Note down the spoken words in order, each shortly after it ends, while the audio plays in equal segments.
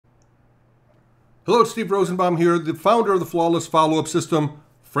Hello, it's Steve Rosenbaum here, the founder of the Flawless Follow-Up System,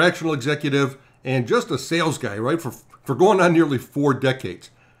 fractional executive, and just a sales guy, right, for going on nearly 4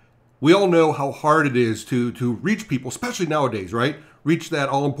 decades. We all know how hard it is to reach people, especially nowadays, right? Reach that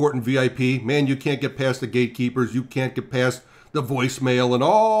all-important VIP. Man, you can't get past the gatekeepers. You can't get past the voicemail and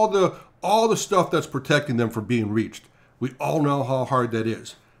all the stuff that's protecting them from being reached. We all know how hard that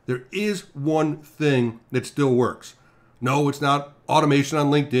is. There is one thing that still works. No, it's not automation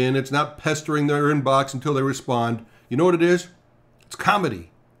on LinkedIn. It's not pestering their inbox until they respond. You know what it is? It's comedy.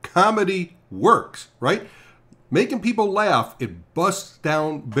 Comedy works, right? Making people laugh, it busts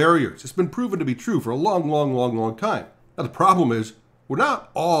down barriers. It's been proven to be true for a long time. Now, the problem is we're not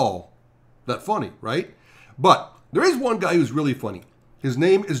all that funny, right? But there is one guy who's really funny. His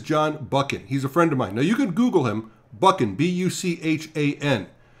name is John Buchan. He's a friend of mine. Now, you can Google him, Buchan, B-U-C-H-A-N.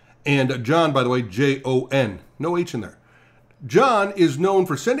 And John, by the way, J-O-N. No H in there. John is known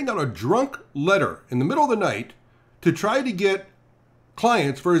for sending out a drunk letter in the middle of the night to try to get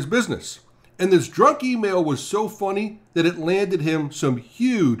clients for his business. And this drunk email was so funny that it landed him some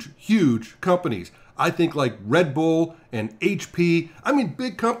huge companies. I think like Red Bull and HP. I mean,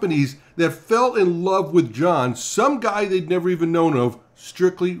 big companies that fell in love with John, some guy they'd never even known of,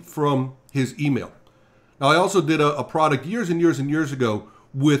 strictly from his email. Now, I also did a product years and years ago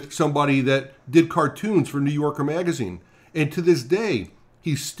with somebody that did cartoons for New Yorker magazine. And to this day,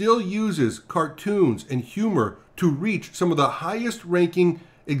 he still uses cartoons and humor to reach some of the highest ranking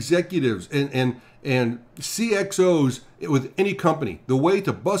executives and CXOs with any company. The way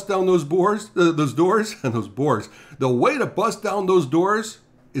to bust down those doors, the way to bust down those doors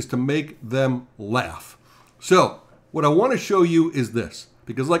is to make them laugh. So what I want to show you is this,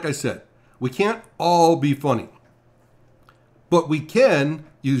 because like I said, we can't all be funny, but we can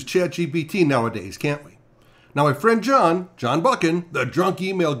use ChatGPT nowadays, can't we? Now, my friend John Buchan, the drunk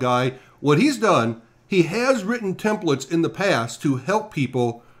email guy, what he's done, he has written templates in the past to help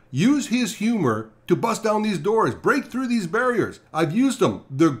people use his humor to bust down these doors, break through these barriers. I've used them.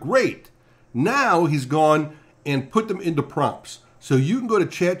 They're great. Now he's gone and put them into prompts. So you can go to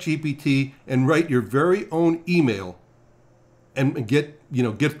ChatGPT and write your very own email and get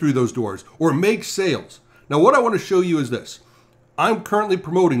through those doors or make sales. Now, what I want to show you is this. I'm currently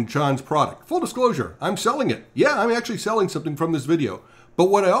promoting John's product. Full disclosure, I'm selling it. Yeah, I'm actually selling something from this video. But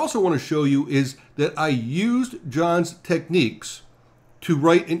what I also want to show you is that I used John's techniques to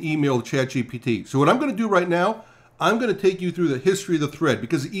write an email to ChatGPT. So what I'm going to do right now, I'm going to take you through the history of the thread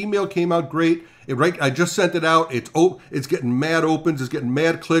because the email came out great. I just sent it out. It's getting mad opens. It's getting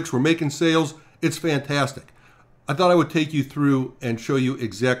mad clicks. We're making sales. It's fantastic. I thought I would take you through and show you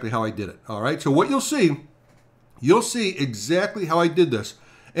exactly how I did it. All right. So what you'll see exactly how I did this.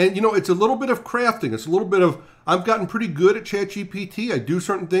 And it's a little bit of crafting. It's a little bit of, I've gotten pretty good at ChatGPT. I do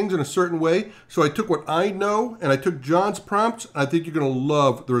certain things in a certain way. So I took what I know and I took John's prompts. And I think you're going to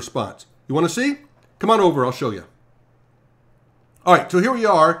love the response. You want to see? Come on over, I'll show you. All right, so here we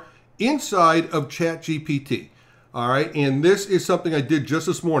are inside of ChatGPT. All right, and this is something I did just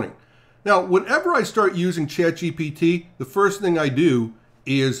this morning. Now, whenever I start using ChatGPT, the first thing I do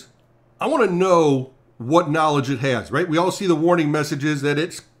is I want to know what knowledge it has, right? We all see the warning messages that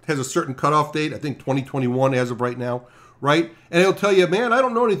it has a certain cutoff date, I think 2021 as of right now, right? And it'll tell you, man, I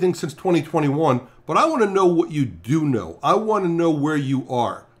don't know anything since 2021, but I want to know what you do know. I want to know where you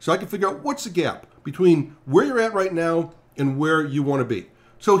are. So I can figure out what's the gap between where you're at right now and where you want to be.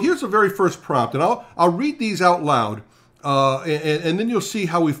 So here's the very first prompt, and I'll read these out loud, and then you'll see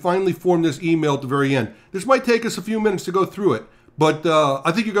how we finally form this email at the very end. This might take us a few minutes to go through it, but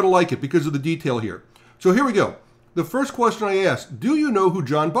I think you're going to like it because of the detail here. So here we go. The first question I asked, do you know who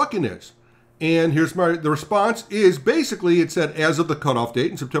John Buchan is? And here's the response is basically it said as of the cutoff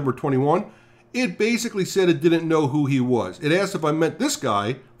date in September 21, it basically said it didn't know who he was. It asked if I meant this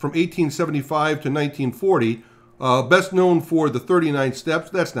guy from 1875 to 1940, best known for the 39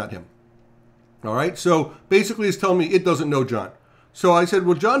 steps. That's not him. All right. So basically it's telling me it doesn't know John. So I said,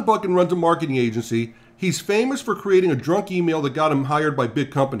 well, John Buchan runs a marketing agency. He's famous for creating a drunk email that got him hired by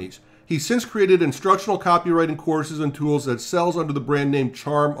big companies. He's since created instructional copywriting courses and tools that sells under the brand name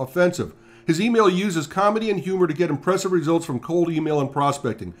Charm Offensive. His email uses comedy and humor to get impressive results from cold email and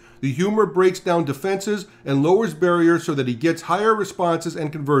prospecting. The humor breaks down defenses and lowers barriers so that he gets higher responses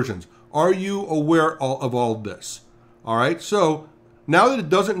and conversions. Are you aware of all of this? All right, so now that it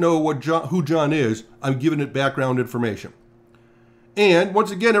doesn't know who John is, I'm giving it background information. And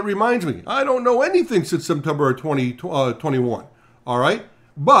once again, it reminds me, I don't know anything since September of 2021. All right?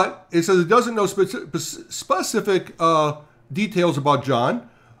 But it says it doesn't know specific details about John,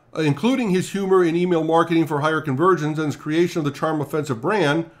 including his humor in email marketing for higher conversions and his creation of the Charm Offensive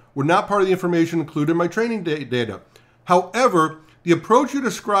brand, were not part of the information included in my training data. However, the approach you're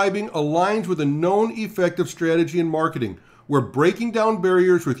describing aligns with a known effective strategy in marketing, where breaking down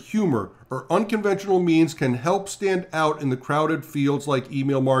barriers with humor or unconventional means can help stand out in the crowded fields like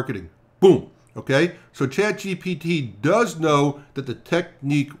email marketing. Boom. Okay? So ChatGPT does know that the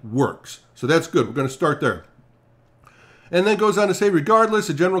technique works. So that's good. We're going to start there. And then goes on to say, regardless,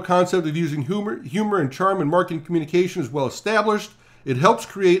 the general concept of using humor and charm in marketing communication is well established. It helps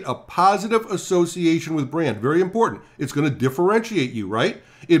create a positive association with brand. Very important. It's going to differentiate you, right?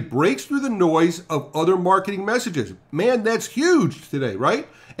 It breaks through the noise of other marketing messages. Man, that's huge today, right?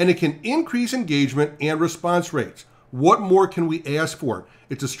 And it can increase engagement and response rates. What more can we ask for?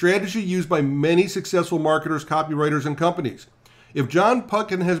 It's a strategy used by many successful marketers, copywriters, and companies. If John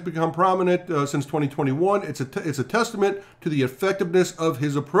Buchan has become prominent since 2021, it's a testament to the effectiveness of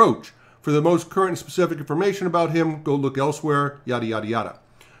his approach. For the most current and specific information about him, go look elsewhere, yada, yada, yada.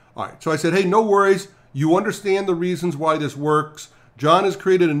 All right, so I said, hey, no worries. You understand the reasons why this works. John has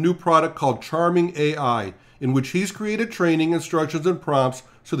created a new product called Charming AI, in which he's created training, instructions, and prompts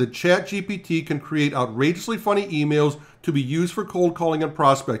so that ChatGPT can create outrageously funny emails to be used for cold calling and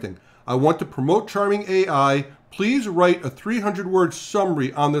prospecting. I want to promote Charming AI. Please write a 300-word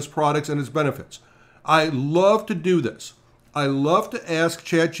summary on this product and its benefits. I love to do this. I love to ask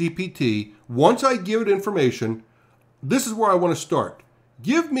ChatGPT, once I give it information, this is where I want to start.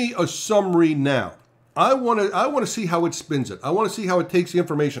 Give me a summary now. I want to see how it spins it. I want to see how it takes the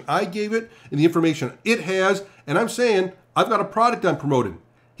information I gave it and the information it has, and I'm saying I've got a product I'm promoting.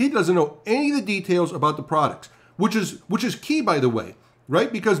 He doesn't know any of the details about the products, which is key, by the way,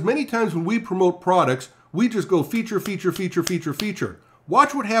 right? Because many times when we promote products, we just go feature, feature, feature, feature, feature.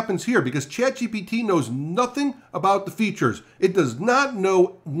 Watch what happens here, because ChatGPT knows nothing about the features. It does not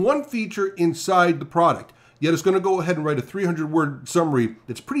know one feature inside the product. Yet it's going to go ahead and write a 300-word summary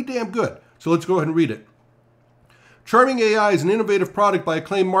that's pretty damn good. So let's go ahead and read it. Charming AI is an innovative product by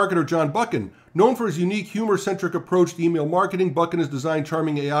acclaimed marketer John Buchan. Known for his unique humor-centric approach to email marketing, Buchan has designed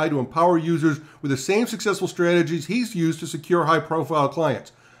Charming AI to empower users with the same successful strategies he's used to secure high-profile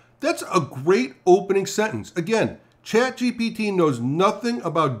clients. That's a great opening sentence. Again, ChatGPT knows nothing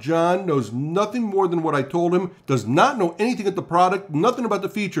about John, knows nothing more than what I told him, does not know anything about the product, nothing about the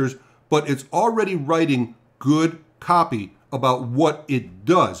features, but it's already writing good copy about what it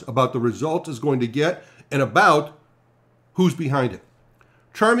does, about the results it's going to get, and about who's behind it.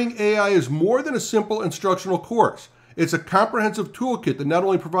 Charming AI is more than a simple instructional course. It's a comprehensive toolkit that not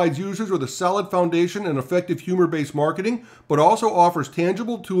only provides users with a solid foundation and effective humor-based marketing, but also offers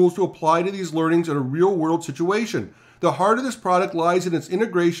tangible tools to apply to these learnings in a real-world situation. The heart of this product lies in its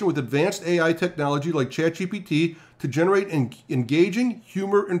integration with advanced AI technology like ChatGPT to generate engaging,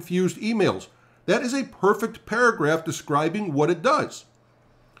 humor-infused emails. That is a perfect paragraph describing what it does.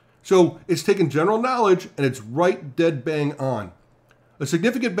 So it's taken general knowledge and it's right dead bang on. A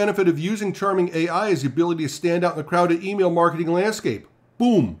significant benefit of using Charming AI is the ability to stand out in the crowded email marketing landscape.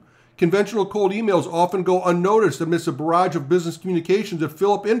 Boom. Conventional cold emails often go unnoticed amidst a barrage of business communications that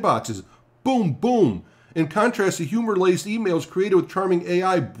fill up inboxes. Boom, boom. In contrast, the humor-laced emails created with Charming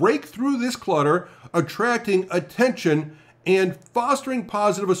AI break through this clutter, attracting attention and fostering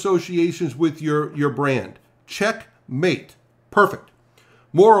positive associations with your brand. Checkmate. Perfect.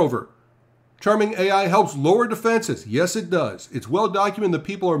 Moreover, Charming AI helps lower defenses. Yes, it does. It's well documented that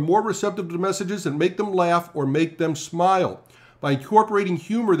people are more receptive to messages that make them laugh or make them smile. By incorporating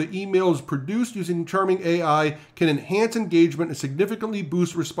humor, the emails produced using Charming AI can enhance engagement and significantly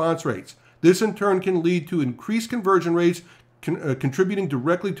boost response rates. This in turn can lead to increased conversion rates, contributing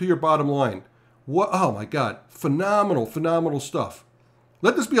directly to your bottom line. What? Oh my God. Phenomenal, phenomenal stuff.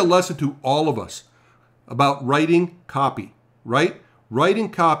 Let this be a lesson to all of us about writing copy, right? Writing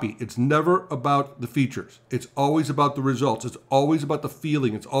copy, it's never about the features. It's always about the results. It's always about the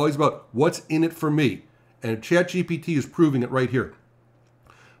feeling. It's always about what's in it for me. And ChatGPT is proving it right here.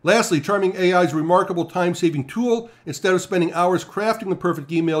 Lastly, Charming AI is a remarkable time-saving tool. Instead of spending hours crafting the perfect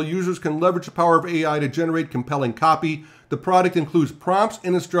email, users can leverage the power of AI to generate compelling copy. The product includes prompts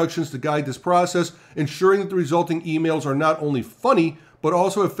and instructions to guide this process, ensuring that the resulting emails are not only funny, but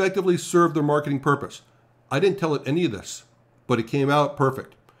also effectively serve their marketing purpose. I didn't tell it any of this, but it came out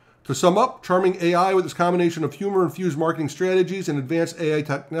perfect. To sum up, Charming AI, with its combination of humor-infused marketing strategies and advanced AI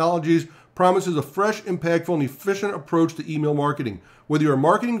technologies, promises a fresh, impactful, and efficient approach to email marketing. Whether you're a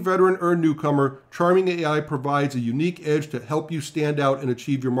marketing veteran or a newcomer, Charming AI provides a unique edge to help you stand out and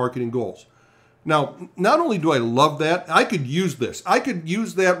achieve your marketing goals. Now, not only do I love that, I could use this. I could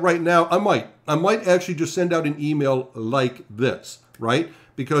use that right now. I might actually just send out an email like this, right?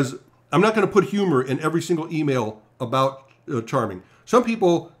 Because I'm not going to put humor in every single email about Charming. Some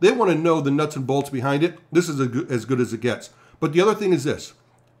people, they want to know the nuts and bolts behind it. This is as good as it gets. But the other thing is this.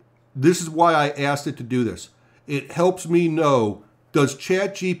 This is why I asked it to do this. It helps me know, does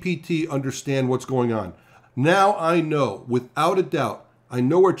ChatGPT understand what's going on? Now I know, without a doubt, I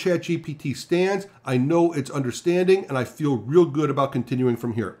know where ChatGPT stands, I know its understanding, and I feel real good about continuing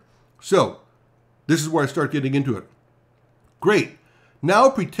from here. So, this is where I start getting into it. Great. Now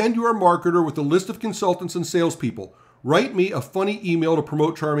pretend you're a marketer with a list of consultants and salespeople. Write me a funny email to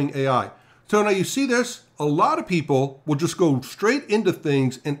promote Charming AI. So now you see this, a lot of people will just go straight into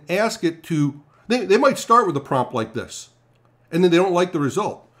things and ask it to, they might start with a prompt like this, and then they don't like the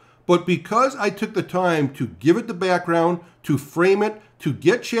result. But because I took the time to give it the background, to frame it, to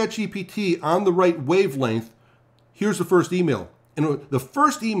get ChatGPT on the right wavelength, here's the first email. And the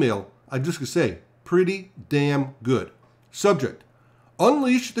first email, I'm just going to say, pretty damn good. Subject,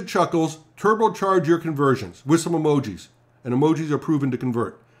 unleash the chuckles, turbocharge your conversions, with some emojis. And emojis are proven to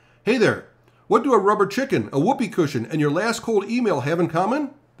convert. Hey there, what do a rubber chicken, a whoopee cushion, and your last cold email have in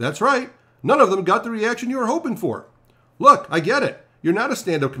common? That's right, none of them got the reaction you were hoping for. Look, I get it. You're not a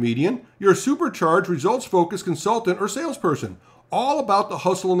stand-up comedian. You're a supercharged, results-focused consultant or salesperson, all about the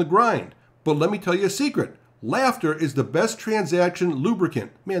hustle and the grind. But let me tell you a secret. Laughter is the best transaction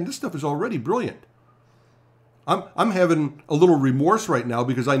lubricant. Man, this stuff is already brilliant. I'm having a little remorse right now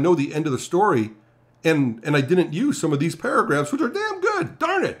because I know the end of the story, and I didn't use some of these paragraphs, which are damn good.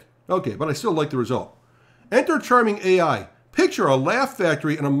 Darn it. Okay, but I still like the result. Enter Charming AI. Picture a laugh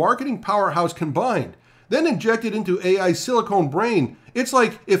factory and a marketing powerhouse combined. Then inject it into AI's silicone brain. It's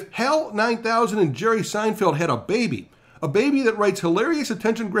like if Hal 9000 and Jerry Seinfeld had a baby that writes hilarious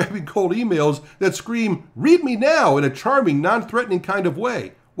attention-grabbing cold emails that scream, "Read me now," in a charming, non-threatening kind of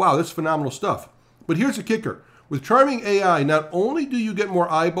way. Wow, that's phenomenal stuff. But here's the kicker. With Charming AI, not only do you get more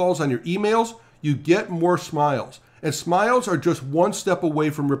eyeballs on your emails, you get more smiles. And smiles are just one step away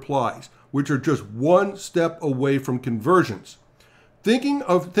from replies, which are just one step away from conversions. Think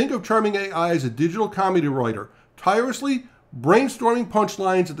of Charming AI as a digital comedy writer, tirelessly brainstorming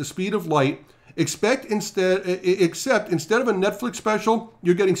punchlines at the speed of light, except instead of a Netflix special,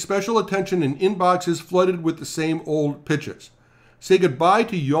 you're getting special attention in inboxes flooded with the same old pitches. Say goodbye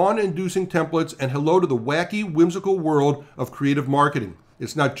to yawn-inducing templates and hello to the wacky, whimsical world of creative marketing.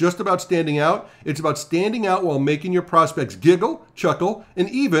 It's not just about standing out, it's about standing out while making your prospects giggle, chuckle, and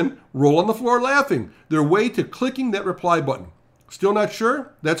even roll on the floor laughing, their way to clicking that reply button. Still not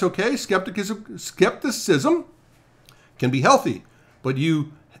sure? That's okay. Skepticism can be healthy, but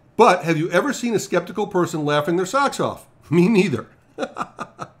have you ever seen a skeptical person laughing their socks off? Me neither.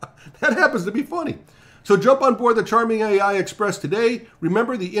 That happens to be funny. So jump on board the Charming AI Express today.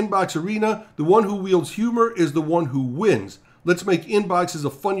 Remember the inbox arena. The one who wields humor is the one who wins. Let's make inboxes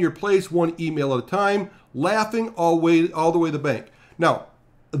a funnier place, one email at a time, laughing all the way to the bank. Now,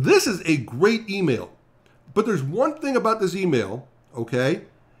 this is a great email. But there's one thing about this email, okay?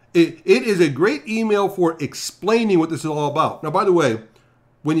 It is a great email for explaining what this is all about. Now, by the way,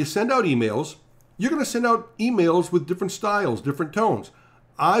 when you send out emails, you're going to send out emails with different styles, different tones.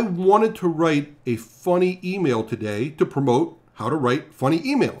 I wanted to write a funny email today to promote how to write funny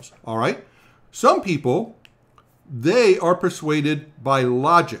emails, all right? Some people, they are persuaded by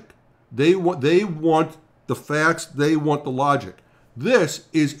logic. They want the facts, they want the logic. This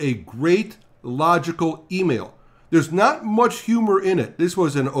is a great logical email. There's not much humor in it. This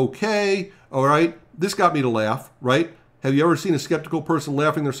was an okay, all right? This got me to laugh, right? Have you ever seen a skeptical person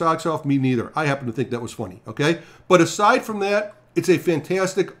laughing their socks off? Me neither. I happen to think that was funny, okay? But aside from that, it's a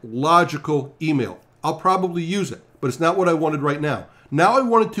fantastic, logical email. I'll probably use it, but it's not what I wanted right now. Now I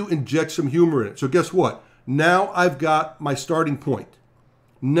wanted to inject some humor in it. So guess what? Now I've got my starting point.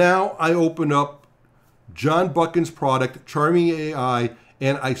 Now I open up John Buchan's product, Charming AI,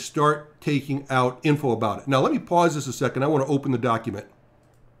 and I start taking out info about it. Now, let me pause this a second. I want to open the document.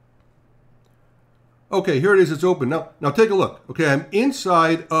 Okay, here it is. It's open. Now take a look. Okay, I'm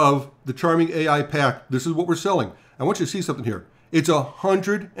inside of the Charming AI pack. This is what we're selling. I want you to see something here. It's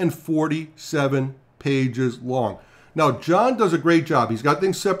 147 pages long. Now, John does a great job. He's got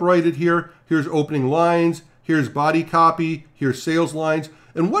things separated here. Here's opening lines. Here's body copy. Here's sales lines.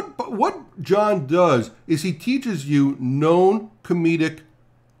 And what John does is he teaches you known comedic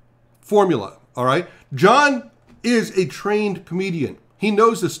formula, all right? John is a trained comedian. He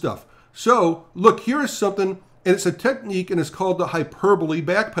knows this stuff. So, look, here is something, and it's a technique, and it's called the hyperbole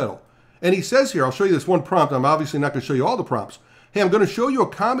backpedal. And he says here, I'll show you this one prompt. I'm obviously not going to show you all the prompts. Hey, I'm going to show you a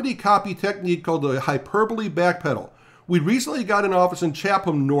comedy copy technique called the hyperbole backpedal. We recently got an office in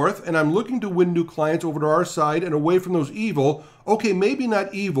Chatham North, and I'm looking to win new clients over to our side and away from those evil, okay, maybe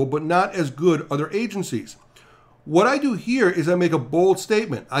not evil, but not as good other agencies. what I do here is I make a bold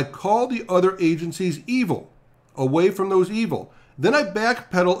statement. I call the other agencies evil, away from those evil. Then I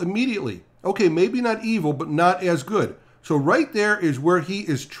backpedal immediately. Okay, maybe not evil, but not as good. So right there is where he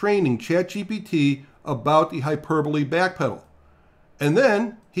is training ChatGPT about the hyperbole backpedal. And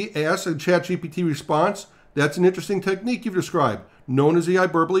then he asks a ChatGPT response, that's an interesting technique you've described, known as the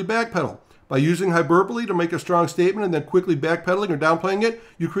hyperbole backpedal. By using hyperbole to make a strong statement and then quickly backpedaling or downplaying it,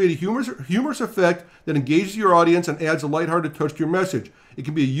 you create a humorous effect that engages your audience and adds a lighthearted touch to your message. It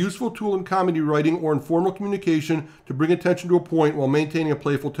can be a useful tool in comedy writing or informal communication to bring attention to a point while maintaining a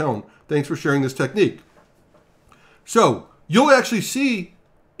playful tone. Thanks for sharing this technique. So you'll actually see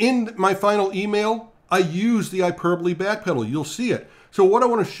in my final email, I use the hyperbole backpedal. You'll see it. So what I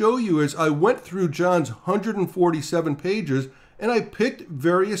want to show you is I went through John's 147 pages and I picked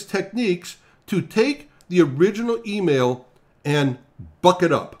various techniques to take the original email and buck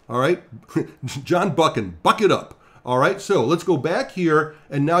it up, all right? John Buchan, buck it up, all right? So let's go back here,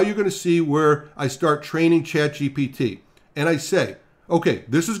 and now you're going to see where I start training ChatGPT. And I say, okay,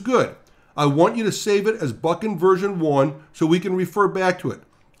 this is good. I want you to save it as Buchan version 1 so we can refer back to it.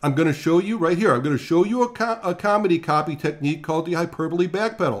 I'm going to show you right here. I'm going to show you a comedy copy technique called the hyperbole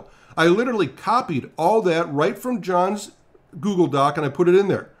backpedal. I literally copied all that right from John's Google Doc and I put it in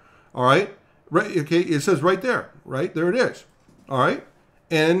there. All right. Right. Okay. It says right there. Right there it is. All right.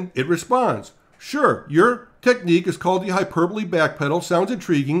 And it responds. Sure. Your technique is called the hyperbole backpedal. Sounds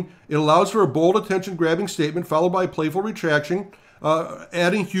intriguing. It allows for a bold, attention-grabbing statement followed by a playful retraction,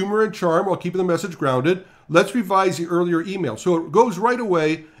 adding humor and charm while keeping the message grounded. Let's revise the earlier email. So it goes right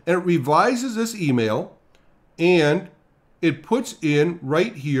away and it revises this email and it puts in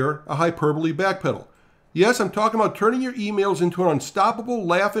right here a hyperbole backpedal. Yes, I'm talking about turning your emails into an unstoppable,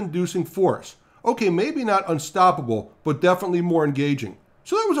 laugh-inducing force. Okay, maybe not unstoppable, but definitely more engaging.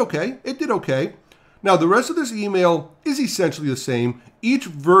 So that was okay. It did okay. Now, the rest of this email is essentially the same. Each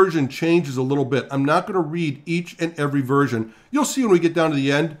version changes a little bit. I'm not going to read each and every version. You'll see when we get down to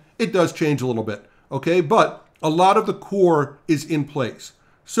the end, it does change a little bit. Okay, but a lot of the core is in place.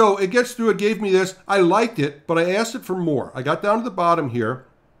 So it gets through, it gave me this. I liked it, but I asked it for more. I got down to the bottom here,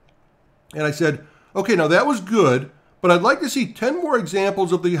 and I said, okay, now that was good, but I'd like to see 10 more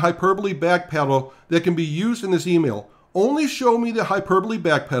examples of the hyperbole backpedal that can be used in this email. Only show me the hyperbole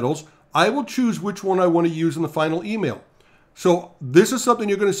backpedals. I will choose which one I want to use in the final email. So this is something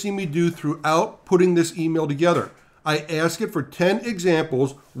you're going to see me do throughout putting this email together. I ask it for 10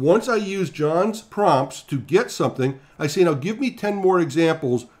 examples. Once I use John's prompts to get something, I say, now give me 10 more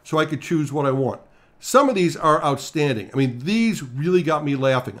examples so I could choose what I want. Some of these are outstanding. I mean, these really got me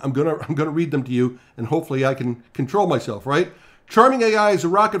laughing. I'm gonna read them to you, and hopefully I can control myself, right? Charming AI is a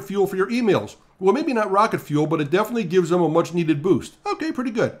rocket fuel for your emails. Well, maybe not rocket fuel, but it definitely gives them a much needed boost. Okay,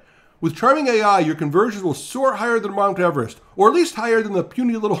 pretty good. With Charming AI, your conversions will soar higher than Mount Everest, or at least higher than the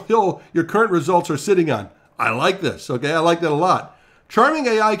puny little hill your current results are sitting on. I like this, okay? I like that a lot. Charming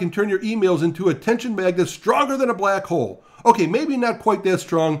AI can turn your emails into attention magnets stronger than a black hole. Okay, maybe not quite that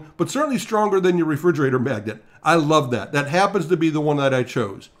strong, but certainly stronger than your refrigerator magnet. I love that. That happens to be the one that I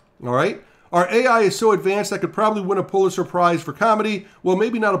chose, all right? Our AI is so advanced I could probably win a Pulitzer Prize for comedy. Well,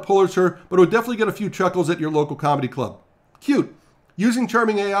 maybe not a Pulitzer, but it would definitely get a few chuckles at your local comedy club. Cute. Using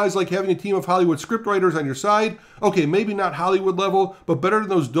Charming AI is like having a team of Hollywood scriptwriters on your side. Okay, maybe not Hollywood level, but better than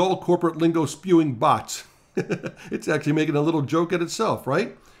those dull corporate lingo spewing bots. It's actually making a little joke at itself,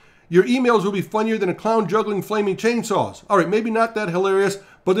 right? Your emails will be funnier than a clown juggling flaming chainsaws. All right, maybe not that hilarious,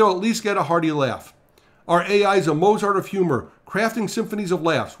 but they'll at least get a hearty laugh. Our AI is a Mozart of humor, crafting symphonies of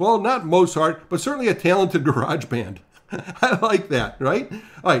laughs. Well, not Mozart, but certainly a talented garage band. I like that, right?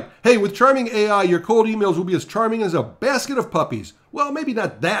 All right. Hey, with Charming AI, your cold emails will be as charming as a basket of puppies. Well, maybe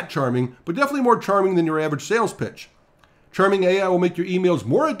not that charming, but definitely more charming than your average sales pitch. Charming AI will make your emails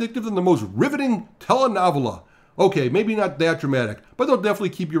more addictive than the most riveting telenovela. Okay, maybe not that dramatic, but they'll definitely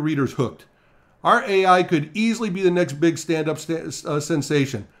keep your readers hooked. Our AI could easily be the next big stand-up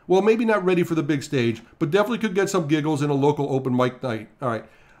sensation. Well, maybe not ready for the big stage, but definitely could get some giggles in a local open mic night. All right.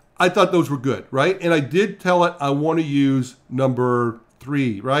 I thought those were good, right? And I did tell it I want to use number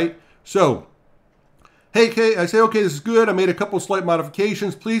 3, right? So, hey, Kay, I say, okay, this is good. I made a couple slight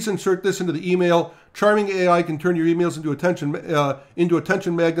modifications. Please insert this into the email. Charming AI can turn your emails into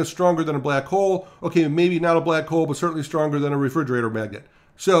attention magnets stronger than a black hole. Okay, maybe not a black hole, but certainly stronger than a refrigerator magnet.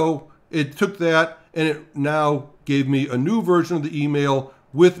 So it took that and it now gave me a new version of the email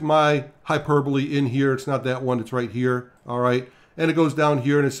with my hyperbole in here. It's not that one, it's right here. All right. And it goes down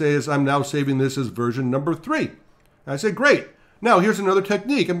here and it says, I'm now saving this as version number 3. And I say, great. Now here's another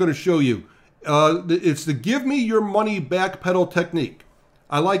technique I'm going to show you. It's the give me your money backpedal technique.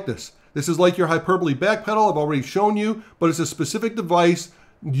 I like this. This is like your hyperbole backpedal I've already shown you, but it's a specific device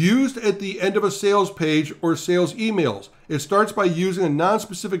used at the end of a sales page or sales emails. It starts by using a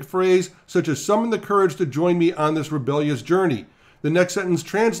non-specific phrase such as summon the courage to join me on this rebellious journey. The next sentence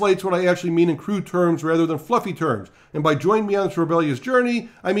translates what I actually mean in crude terms rather than fluffy terms. And by join me on this rebellious journey,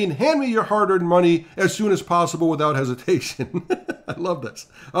 I mean hand me your hard-earned money as soon as possible without hesitation. I love this.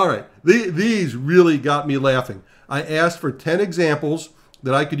 All right, these really got me laughing. I asked for 10 examples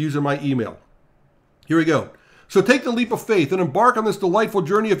that I could use in my email. Here we go. So take the leap of faith and embark on this delightful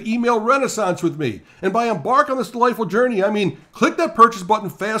journey of email renaissance with me. And by embark on this delightful journey, I mean click that purchase button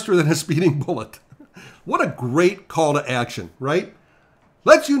faster than a speeding bullet. What a great call to action, right?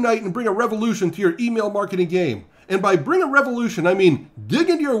 Let's unite and bring a revolution to your email marketing game. And by bring a revolution, I mean dig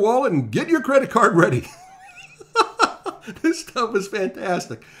into your wallet and get your credit card ready. This stuff is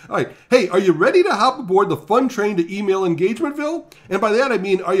fantastic. All right. Hey, are you ready to hop aboard the fun train to email engagementville? And by that, I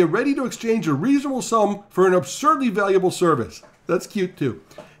mean, are you ready to exchange a reasonable sum for an absurdly valuable service? That's cute, too.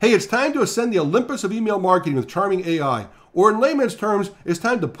 Hey, it's time to ascend the Olympus of email marketing with charming AI. Or in layman's terms, it's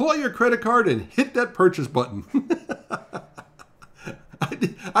time to pull out your credit card and hit that purchase button.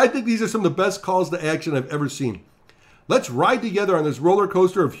 I think these are some of the best calls to action I've ever seen. Let's ride together on this roller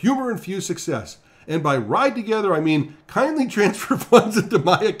coaster of humor-infused success. And by ride together, I mean kindly transfer funds into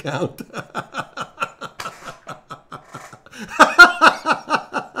my account.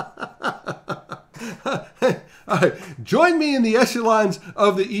 All right. Join me in the echelons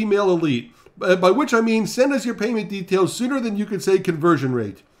of the email elite, by which I mean send us your payment details sooner than you could say conversion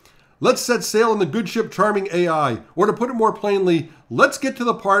rate. Let's set sail on the good ship Charming AI, or to put it more plainly, let's get to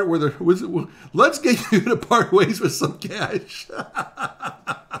the part where let's get you to part ways with some cash.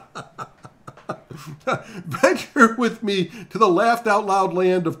 Venture with me to the laughed out loud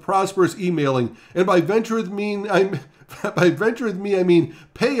land of prosperous emailing, and by venture with me I mean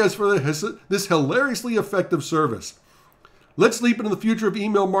pay us for this hilariously effective service. Let's leap into the future of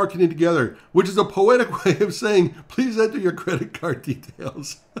email marketing together, which is a poetic way of saying please enter your credit card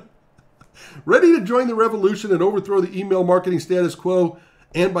details. Ready to join the revolution and overthrow the email marketing status quo?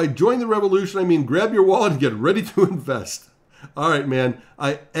 And by join the revolution, I mean grab your wallet and get ready to invest. All right, man.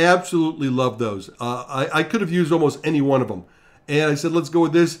 I absolutely love those. I could have used almost any one of them. And I said, let's go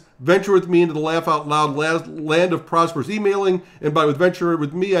with this. Venture with me into the laugh out loud land of prosperous emailing. And by with venture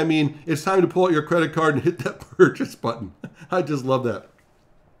with me, I mean it's time to pull out your credit card and hit that purchase button. I just love that.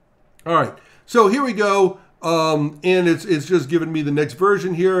 All right. So here we go. And it's just giving me the next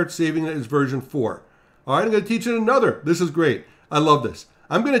version here. It's saving it as version 4. All right. I'm going to teach you another. This is great. I love this.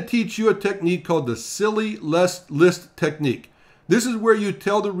 I'm going to teach you a technique called the silly list technique. This is where you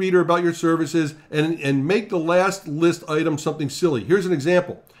tell the reader about your services and make the last list item something silly. Here's an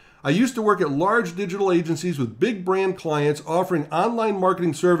example. I used to work at large digital agencies with big brand clients offering online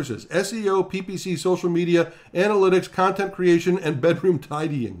marketing services, SEO, PPC, social media, analytics, content creation, and bedroom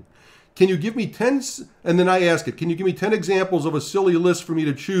tidying. Can you give me 10, and then I ask it, can you give me 10 examples of a silly list for me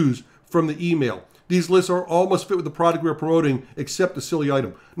to choose from the email? These lists all must fit with the product we're promoting, except the silly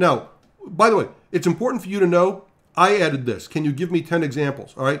item. Now, by the way, it's important for you to know, I added this. Can you give me 10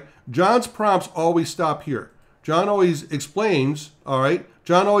 examples? All right. John's prompts always stop here. John always explains, all right.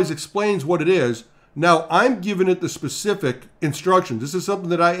 John always explains what it is. Now, I'm giving it the specific instructions. This is something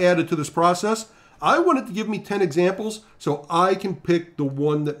that I added to this process. I want it to give me 10 examples so I can pick the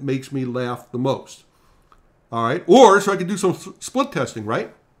one that makes me laugh the most. All right. Or so I can do some split testing,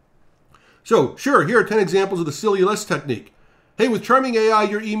 right? So, sure, here are 10 examples of the silly list technique. Hey, with Charming AI,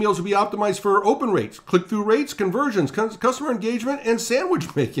 your emails will be optimized for open rates, click-through rates, conversions, customer engagement, and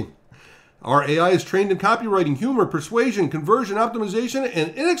sandwich making. Our AI is trained in copywriting, humor, persuasion, conversion optimization,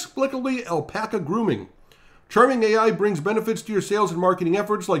 and inexplicably alpaca grooming. Charming AI brings benefits to your sales and marketing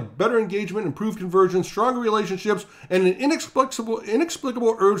efforts like better engagement, improved conversion, stronger relationships, and an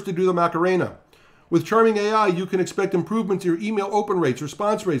inexplicable urge to do the Macarena. With Charming AI, you can expect improvements to your email open rates,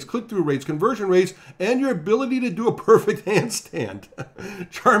 response rates, click-through rates, conversion rates, and your ability to do a perfect handstand.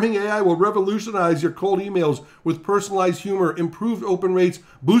 Charming AI will revolutionize your cold emails with personalized humor, improved open rates,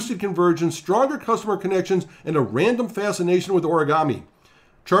 boosted conversions, stronger customer connections, and a random fascination with origami.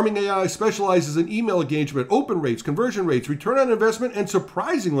 Charming AI specializes in email engagement, open rates, conversion rates, return on investment, and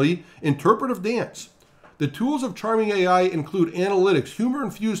surprisingly, interpretive dance. The tools of Charming AI include analytics,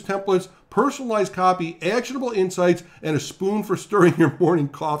 humor-infused templates, personalized copy, actionable insights, and a spoon for stirring your morning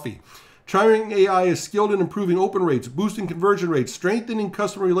coffee. Charming AI is skilled in improving open rates, boosting conversion rates, strengthening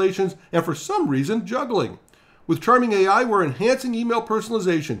customer relations, and for some reason, juggling. With Charming AI, we're enhancing email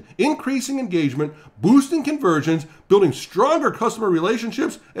personalization, increasing engagement, boosting conversions, building stronger customer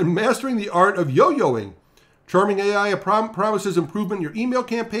relationships, and mastering the art of yo-yoing. Charming AI promises improvement in your email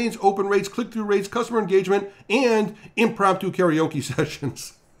campaigns, open rates, click-through rates, customer engagement, and impromptu karaoke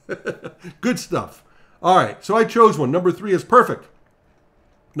sessions. Good stuff. All right, so I chose one. Number 3 is perfect.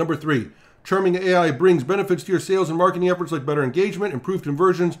 Number 3, Charming AI brings benefits to your sales and marketing efforts like better engagement, improved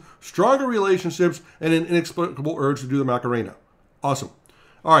conversions, stronger relationships, and an inexplicable urge to do the Macarena. Awesome.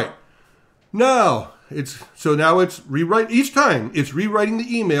 All right. Now it's rewrite each time it's rewriting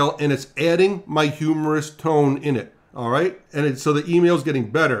the email and it's adding my humorous tone in it. All right, and so the email's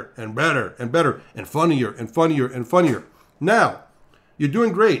getting better and better and better and funnier and funnier and funnier. Now you're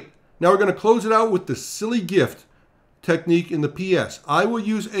doing great. Now we're going to close it out with the silly gift technique in the PS. I will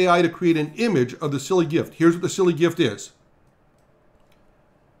use AI to create an image of the silly gift. Here's what the silly gift is.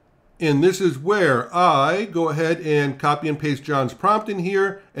 And this is where I go ahead and copy and paste John's prompt in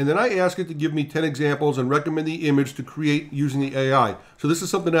here, and then I ask it to give me 10 examples and recommend the image to create using the AI. So this is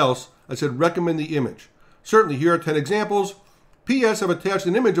something else. I said recommend the image. Certainly, here are 10 examples. P.S. I've attached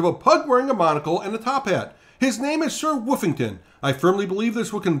an image of a pug wearing a monocle and a top hat. His name is Sir Woofington. I firmly believe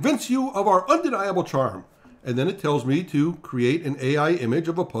this will convince you of our undeniable charm. And then it tells me to create an AI image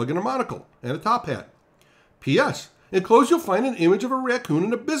of a pug in a monocle and a top hat. P.S. Enclosed, you'll find an image of a raccoon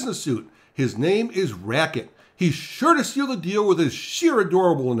in a business suit. His name is Racket. He's sure to seal the deal with his sheer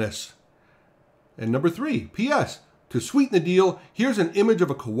adorableness. And number 3, P.S. To sweeten the deal, here's an image of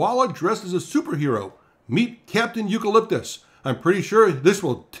a koala dressed as a superhero. Meet Captain Eucalyptus. I'm pretty sure this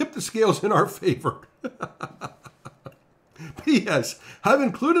will tip the scales in our favor. P.S. I've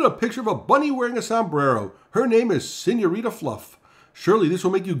included a picture of a bunny wearing a sombrero. Her name is Senorita Fluff. Surely this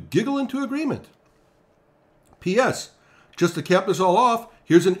will make you giggle into agreement. P.S. Just to cap this all off,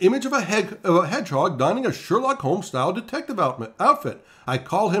 here's an image of a hedgehog donning a Sherlock Holmes-style detective outfit. I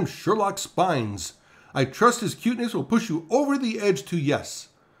call him Sherlock Spines. I trust his cuteness will push you over the edge to yes.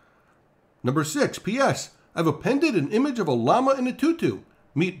 Number 6, P.S. I've appended an image of a llama in a tutu.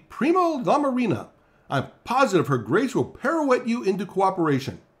 Meet Primo Llamarina. I'm positive her grace will pirouette you into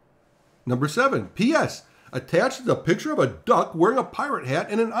cooperation. Number 7, P.S. Attached is a picture of a duck wearing a pirate hat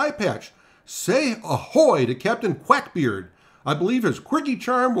and an eye patch. Say ahoy to Captain Quackbeard. I believe his quirky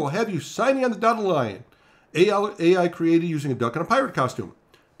charm will have you signing on the dotted line. AI created using a duck in a pirate costume.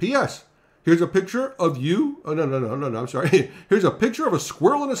 P.S. Here's a picture of you. Oh, no, I'm sorry. Here's a picture of a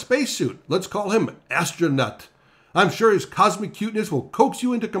squirrel in a spacesuit. Let's call him Astronaut. I'm sure his cosmic cuteness will coax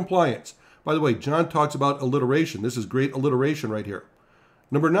you into compliance. By the way, John talks about alliteration. This is great alliteration right here.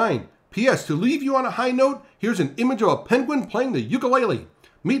 Number 9. P.S. To leave you on a high note, here's an image of a penguin playing the ukulele.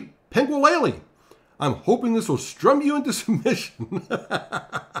 Meet Penguilele. I'm hoping this will strum you into submission.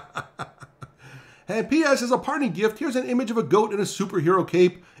 And P.S. as a parting gift, here's an image of a goat in a superhero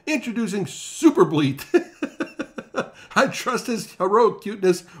cape introducing Super Bleat. I trust his heroic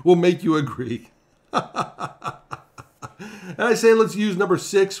cuteness will make you agree. And I say let's use number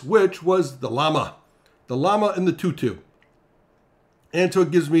 6, which was the llama. The llama and the tutu. And so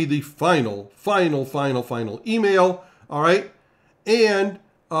it gives me the final email. All right. And,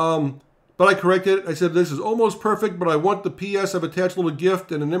 but I corrected it. I said, this is almost perfect, but I want the PS. I've attached a little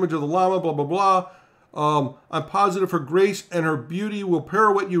gift and an image of the llama, blah, blah, blah. I'm positive her grace and her beauty will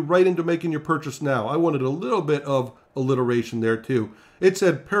pirouette you right into making your purchase now. I wanted a little bit of alliteration there too. It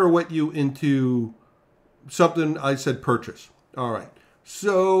said pirouette you into something. I said purchase. All right.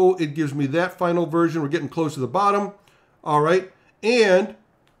 So it gives me that final version. We're getting close to the bottom. All right. And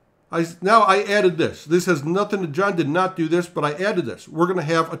now I added this. This has nothing to, John did not do this, but I added this. We're going to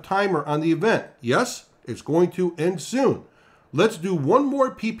have a timer on the event. Yes, it's going to end soon. Let's do one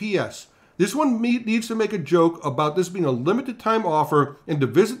more PPS. This one needs to make a joke about this being a limited time offer and to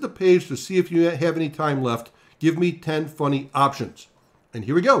visit the page to see if you have any time left. Give me 10 funny options. And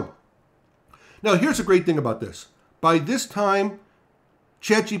here we go. Now, here's the great thing about this. By this time,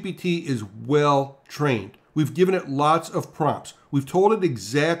 ChatGPT is well trained. We've given it lots of prompts. We've told it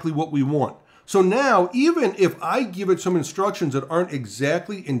exactly what we want. So now, even if I give it some instructions that aren't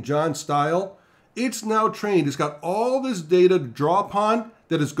exactly in John's style, it's now trained. It's got all this data to draw upon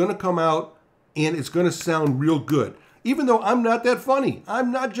that is going to come out and it's going to sound real good. Even though I'm not that funny.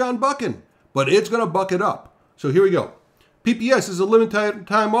 I'm not John Buchan, but it's going to buck it up. So here we go. PPS is a limited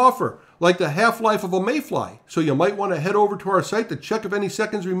time offer, like the half-life of a mayfly. So you might want to head over to our site to check if any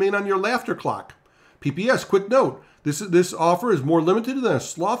seconds remain on your laughter clock. PPS, quick note, this offer is more limited than a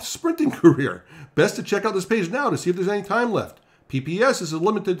sloth sprinting career. Best to check out this page now to see if there's any time left. PPS is a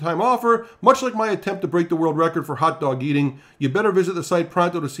limited time offer, much like my attempt to break the world record for hot dog eating. You better visit the site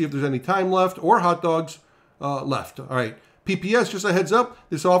pronto to see if there's any time left or hot dogs left. All right. PPS, just a heads up,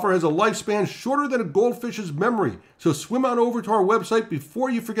 this offer has a lifespan shorter than a goldfish's memory. So swim on over to our website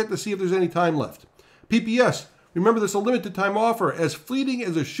before you forget to see if there's any time left. PPS, remember this a limited time offer, as fleeting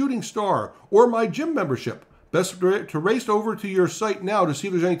as a shooting star or my gym membership. Best to race over to your site now to see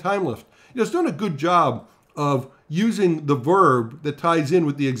if there's any time left. It's doing a good job of using the verb that ties in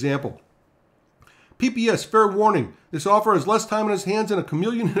with the example. PPS, fair warning, this offer has less time in his hands than a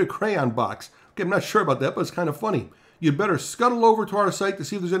chameleon in a crayon box. Okay, I'm not sure about that, but it's kind of funny. You'd better scuttle over to our site to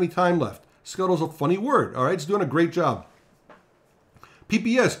see if there's any time left. Scuttle's a funny word, all right? It's doing a great job.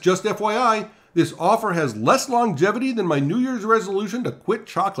 PPS, just FYI, this offer has less longevity than my New Year's resolution to quit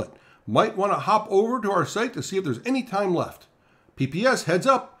chocolate. Might want to hop over to our site to see if there's any time left. PPS, heads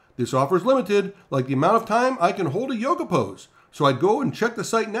up, this offer is limited, like the amount of time I can hold a yoga pose. So I'd go and check the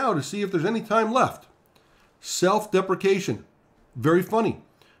site now to see if there's any time left. Self-deprecation, very funny.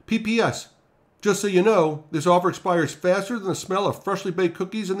 PPS, just so you know, this offer expires faster than the smell of freshly baked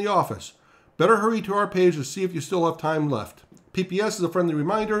cookies in the office. Better hurry to our page to see if you still have time left. PPS is a friendly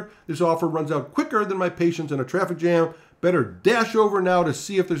reminder, this offer runs out quicker than my patience in a traffic jam. Better dash over now to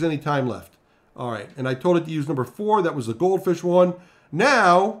see if there's any time left. All right, and I told it to use number 4. That was the goldfish one.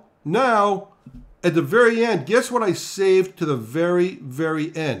 Now, at the very end, guess what I saved to the very,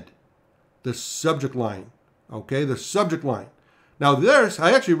 very end? The subject line. Okay, the subject line. Now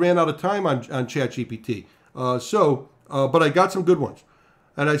I actually ran out of time on ChatGPT. But I got some good ones.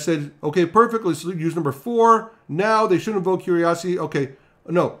 And I said, okay, perfect, let's use number 4. Now they should invoke curiosity. Okay,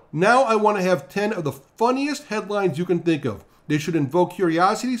 no. Now I want to have 10 of the funniest headlines you can think of. They should invoke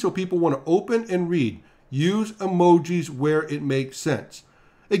curiosity so people want to open and read. Use emojis where it makes sense.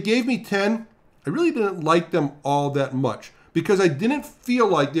 It gave me 10. I really didn't like them all that much because I didn't feel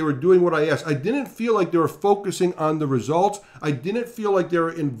like they were doing what I asked. I didn't feel like they were focusing on the results. I didn't feel like they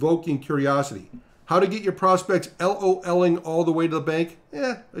were invoking curiosity. How to get your prospects LOLing all the way to the bank?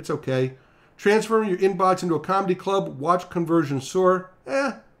 It's okay. Transferring your inbox into a comedy club, watch conversion soar?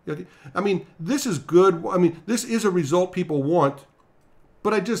 Okay. I mean, this is good. I mean, this is a result people want,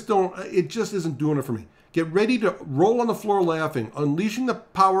 but it just isn't doing it for me. Get ready to roll on the floor laughing, unleashing the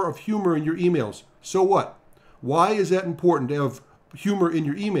power of humor in your emails. So what? Why is that important to have humor in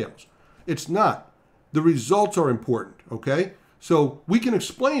your emails? It's not. The results are important, okay? So we can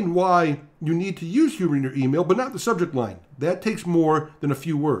explain why you need to use humor in your email, but not the subject line. That takes more than a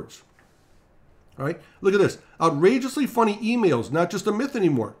few words. All right, look at this. Outrageously funny emails, not just a myth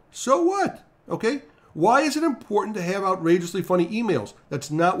anymore. So what? Okay? Why is it important to have outrageously funny emails?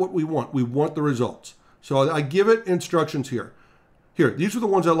 That's not what we want. We want the results. So I give it instructions here. Here, these are the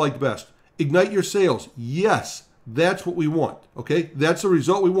ones I liked best. Ignite your sales. Yes, that's what we want. Okay? That's the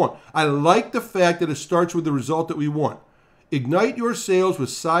result we want. I like the fact that it starts with the result that we want. Ignite your sales with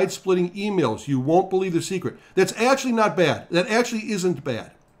side-splitting emails. You won't believe the secret. That's actually not bad. That actually isn't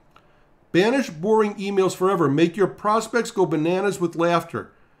bad. Banish boring emails forever. Make your prospects go bananas with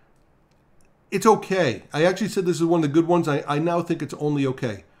laughter. It's okay. I actually said this is one of the good ones. I now think it's only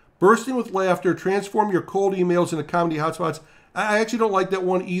okay. Bursting with laughter. Transform your cold emails into comedy hotspots. I actually don't like that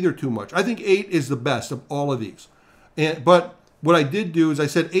one either too much. I think 8 is the best of all of these. But what I did do is I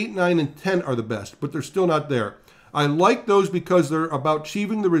said 8, 9, and 10 are the best, but they're still not there. I like those because they're about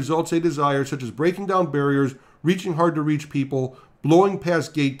achieving the results they desire, such as breaking down barriers, reaching hard to reach people, blowing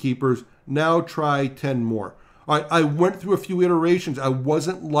past gatekeepers. Now try 10 more. All right, I went through a few iterations. I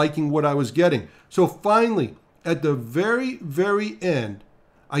wasn't liking what I was getting. So finally, at the very, very end,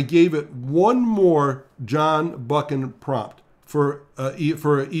 I gave it one more John Buchan prompt for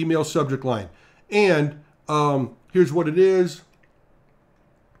an email subject line. And here's what it is.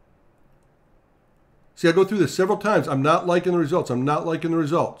 See, I go through this several times. I'm not liking the results. I'm not liking the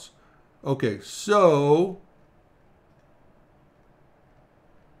results. Okay, so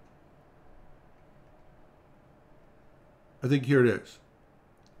I think here it is.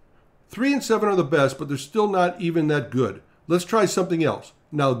 3 and 7 are the best, but they're still not even that good. Let's try something else.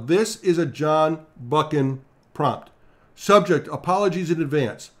 Now, this is a John Buchan prompt. Subject, apologies in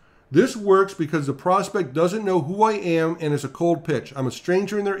advance. This works because the prospect doesn't know who I am and it's a cold pitch. I'm a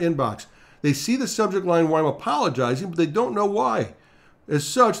stranger in their inbox. They see the subject line where I'm apologizing, but they don't know why. As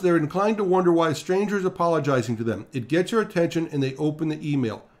such, they're inclined to wonder why a stranger is apologizing to them. It gets your attention and they open the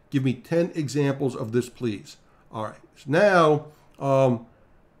email. Give me 10 examples of this, please. All right. So now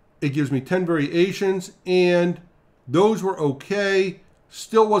it gives me 10 variations, and those were okay.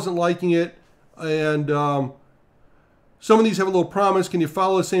 Still wasn't liking it. And some of these have a little promise. Can you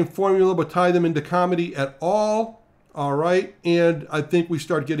follow the same formula but tie them into comedy at all? All right. And I think we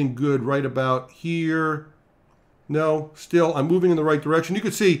start getting good right about here. No, still, I'm moving in the right direction. You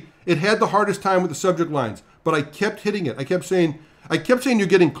could see it had the hardest time with the subject lines, but I kept hitting it. I kept saying you're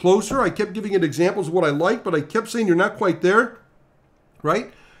getting closer. I kept giving it examples of what I like, but I kept saying you're not quite there,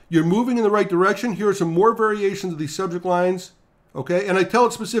 right? You're moving in the right direction. Here are some more variations of these subject lines. Okay, and I tell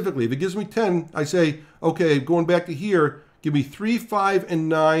it specifically. If it gives me 10, I say, okay, going back to here, give me 3, 5, and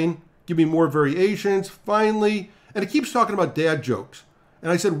 9. Give me more variations. Finally, and it keeps talking about dad jokes. And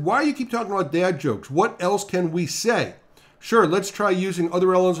I said, why do you keep talking about dad jokes? What else can we say? Sure, let's try using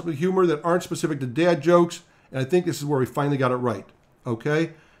other elements of humor that aren't specific to dad jokes. And I think this is where we finally got it right.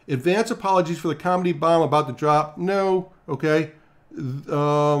 Okay? Advance apologies for the comedy bomb about to drop. No. Okay?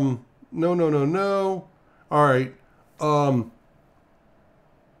 No. All right.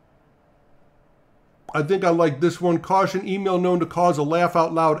 I think I like this one. Caution, email known to cause a laugh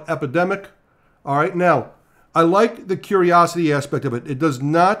out loud epidemic. All right. Now, I like the curiosity aspect of it. It does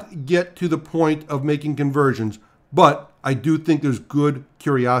not get to the point of making conversions, but I do think there's good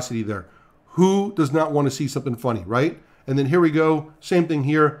curiosity there. Who does not want to see something funny, right? And then here we go. Same thing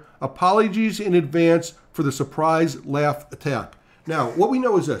here. Apologies in advance for the surprise laugh attack. Now, what we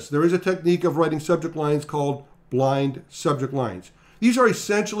know is this. There is a technique of writing subject lines called blind subject lines. These are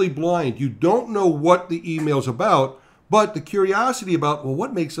essentially blind. You don't know what the email's about, but the curiosity about, well,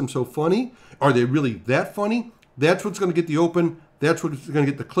 what makes them so funny? Are they really that funny? That's what's going to get the open. That's what's going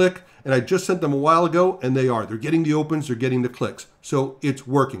to get the click. And I just sent them a while ago, and they are. They're getting the opens. They're getting the clicks. So it's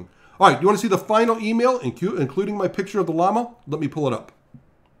working. All right, you want to see the final email, including my picture of the llama? Let me pull it up.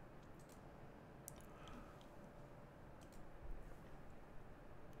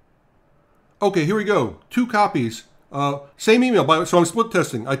 Okay, here we go. 2 copies. Same email. So I'm split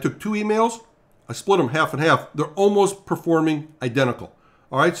testing. I took 2 emails. I split them half and half. They're almost performing identical.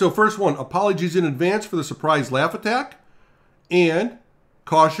 All right, so first one, apologies in advance for the surprise laugh attack. And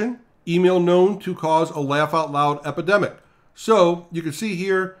caution, email known to cause a laugh out loud epidemic. So you can see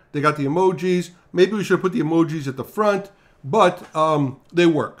here, they got the emojis. Maybe we should put the emojis at the front, but they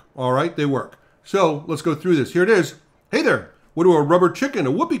work. All right, they work. So let's go through this. Here it is. Hey there. What do a rubber chicken,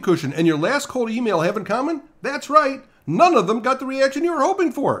 a whoopee cushion, and your last cold email have in common? That's right. None of them got the reaction you were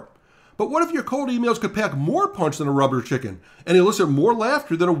hoping for. But what if your cold emails could pack more punch than a rubber chicken and elicit more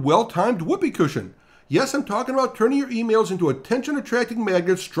laughter than a well-timed whoopee cushion? Yes, I'm talking about turning your emails into attention-attracting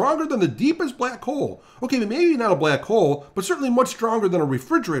magnets stronger than the deepest black hole. Okay, maybe not a black hole, but certainly much stronger than a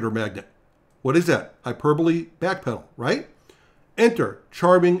refrigerator magnet. What is that? Hyperbole backpedal, right? Enter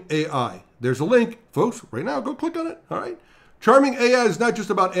Charming AI. There's a link. Folks, right now, go click on it, all right? Charming AI is not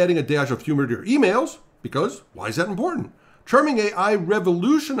just about adding a dash of humor to your emails, because why is that important? Charming AI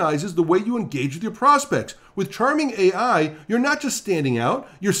revolutionizes the way you engage with your prospects. With Charming AI, you're not just standing out,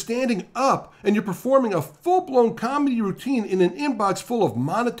 you're standing up, and you're performing a full-blown comedy routine in an inbox full of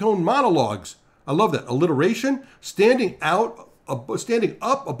monotone monologues. I love that. Alliteration, standing up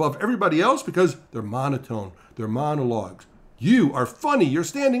above everybody else because they're monotone, they're monologues. You are funny, you're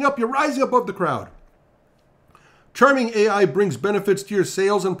standing up, you're rising above the crowd. Charming AI brings benefits to your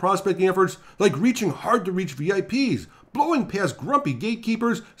sales and prospecting efforts like reaching hard-to-reach VIPs, blowing past grumpy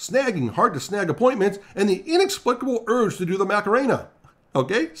gatekeepers, snagging hard-to-snag appointments, and the inexplicable urge to do the Macarena.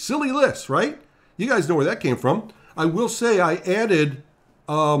 Okay? Silly list, right? You guys know where that came from. I will say I added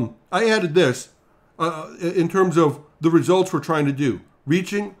this in terms of the results we're trying to do.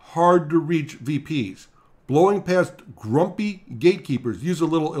 Reaching hard-to-reach VPs, blowing past grumpy gatekeepers, use a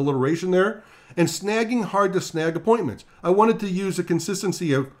little alliteration there, and snagging hard-to-snag appointments. I wanted to use a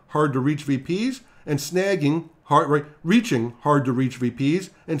consistency of hard-to-reach VPs and reaching hard-to-reach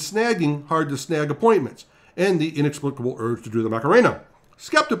VPs and snagging hard-to-snag appointments, and the inexplicable urge to do the Macarena.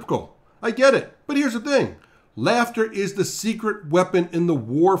 Skeptical. I get it. But here's the thing. Laughter is the secret weapon in the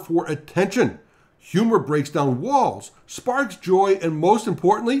war for attention. Humor breaks down walls, sparks joy, and most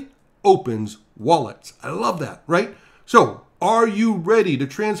importantly, opens wallets. I love that, right? So, are you ready to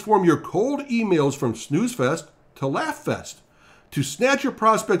transform your cold emails from snooze fest to laugh fest? To snatch your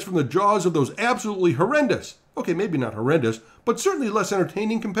prospects from the jaws of those absolutely horrendous, okay, maybe not horrendous, but certainly less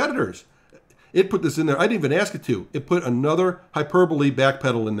entertaining competitors. It put this in there. I didn't even ask it to. It put another hyperbole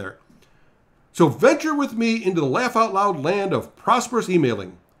backpedal in there. So venture with me into the laugh out loud land of prosperous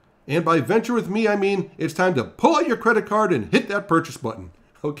emailing. And by venture with me, I mean it's time to pull out your credit card and hit that purchase button.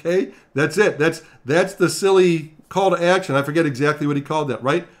 Okay, that's it. That's the silly call to action. I forget exactly what he called that,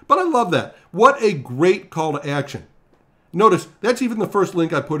 right? But I love that. What a great call to action. Notice, that's even the first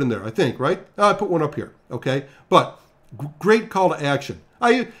link I put in there, I think, right? I put one up here, okay? But great call to action.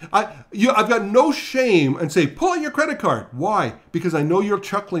 I've got no shame and say, pull out your credit card. Why? Because I know you're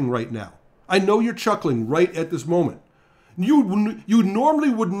chuckling right now. I know you're chuckling right at this moment. You normally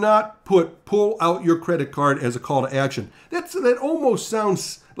would not put pull out your credit card as a call to action. That almost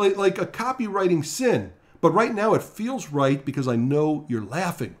sounds like a copywriting sin. But right now it feels right because I know you're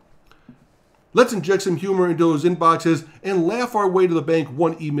laughing. Let's inject some humor into those inboxes and laugh our way to the bank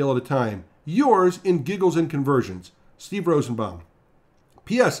one email at a time. Yours in giggles and conversions, Steve Rosenbaum.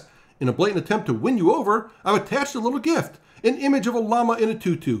 P.S. In a blatant attempt to win you over, I've attached a little gift. An image of a llama in a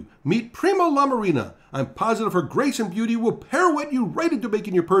tutu. Meet Prima Llamarina. I'm positive her grace and beauty will pirouette you right into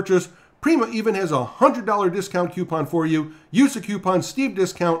making your purchase. Prima even has a $100 discount coupon for you. Use the coupon Steve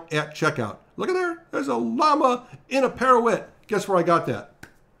Discount at checkout. Look at there. There's a llama in a pirouette. Guess where I got that?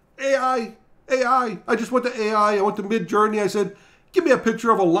 AI. I just went to AI. I went to Mid-Journey. I said, give me a picture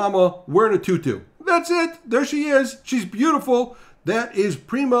of a llama wearing a tutu. That's it. There she is. She's beautiful. That is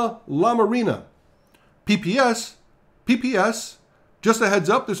Prima Llamarina. PPS. Just a heads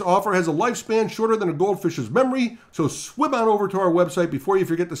up, this offer has a lifespan shorter than a goldfish's memory, so swim on over to our website before you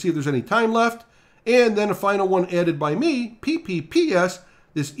forget to see if there's any time left. And then a final one added by me, PPPS.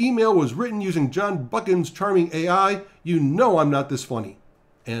 This email was written using John Buchan's charming AI. You know I'm not this funny.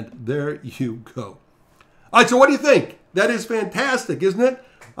 And there you go. All right, so what do you think? That is fantastic, isn't it?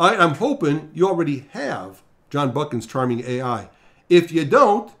 I'm hoping you already have John Buchan's charming AI. If you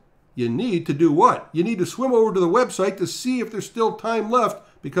don't, you need to do what? You need to swim over to the website to see if there's still time left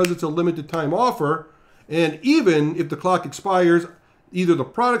because it's a limited time offer. And even if the clock expires, either the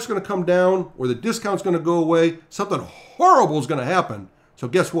product's going to come down or the discount's going to go away. Something horrible is going to happen. So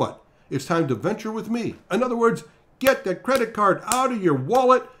guess what? It's time to venture with me. In other words, get that credit card out of your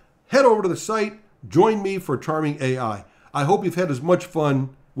wallet, head over to the site, join me for Charming AI. I hope you've had as much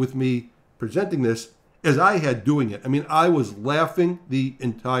fun with me presenting this as I had doing it. I mean, I was laughing the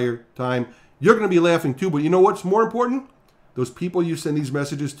entire time. You're going to be laughing too, but you know what's more important? Those people you send these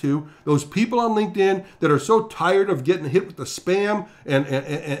messages to, those people on LinkedIn that are so tired of getting hit with the spam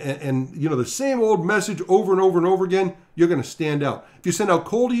and you know, the same old message over and over and over again, you're going to stand out. If you send out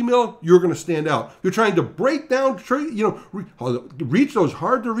cold email, you're going to stand out. You're trying to break down, reach those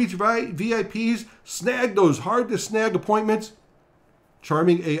hard to reach VIPs, snag those hard to snag appointments.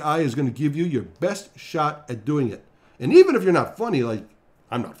 Charming AI is going to give you your best shot at doing it. And even if you're not funny, like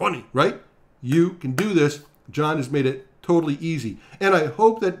I'm not funny, right? You can do this. John has made it totally easy. And I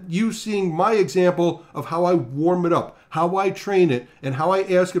hope that you seeing my example of how I warm it up, how I train it, and how I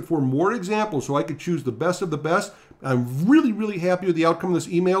ask it for more examples so I could choose the best of the best. I'm really, really happy with the outcome of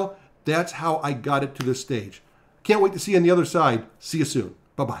this email. That's how I got it to this stage. Can't wait to see you on the other side. See you soon.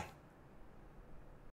 Bye-bye.